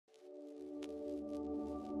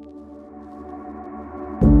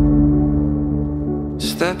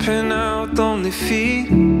Stepping out lonely feet,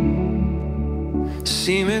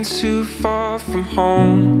 seeming too far from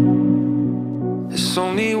home. There's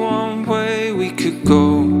only one way we could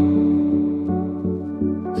go.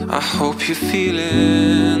 I hope you're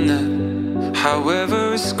feeling that,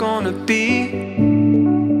 however it's gonna be.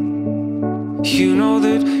 You know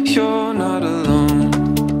that you're not alone.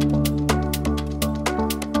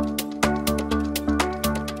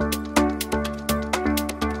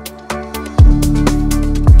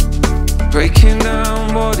 Breaking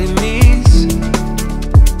down what it means,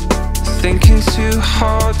 thinking too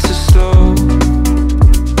hard to slow.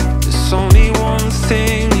 There's only one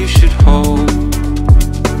thing you should hold,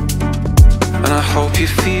 and I hope you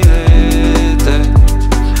feel it, that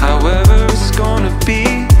however it's gonna be,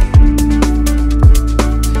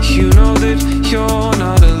 you know that you're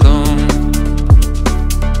not alone.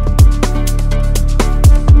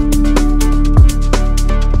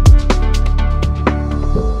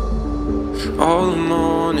 All the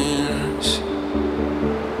mornings,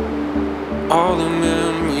 all the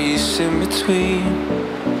memories in between,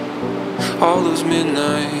 all those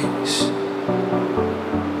midnights,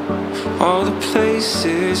 all the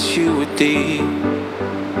places you would deep.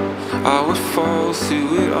 I would fall through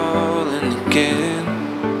it all and again,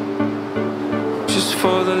 just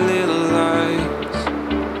for the little lights.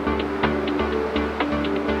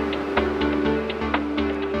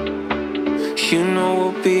 You know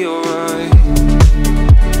we'll be alright.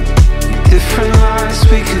 Different lives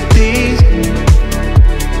we could lead,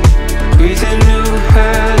 breathing new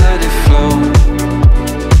air, let it flow.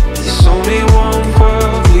 There's only one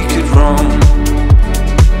world we could roam.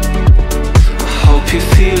 I hope you're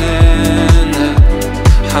feeling that,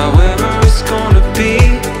 however it's gonna be,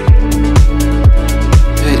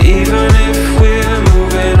 that even if we're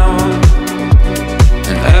moving on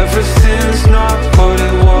and everything's not what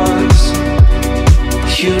it was,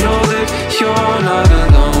 you know that you're not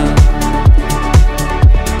alone.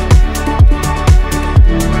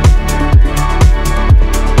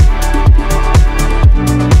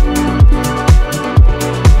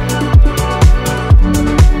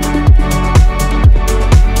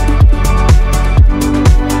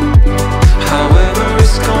 However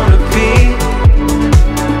it's gonna be,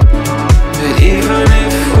 that even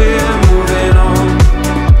if we're moving on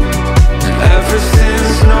and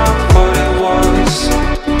everything's not what it was,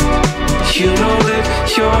 you know that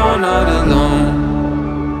you're not alone.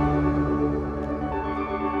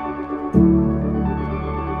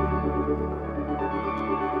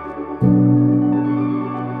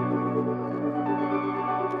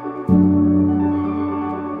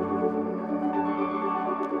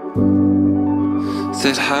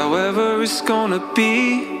 That however it's gonna be,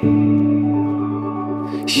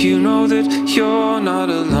 you know that you're not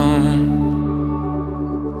alone.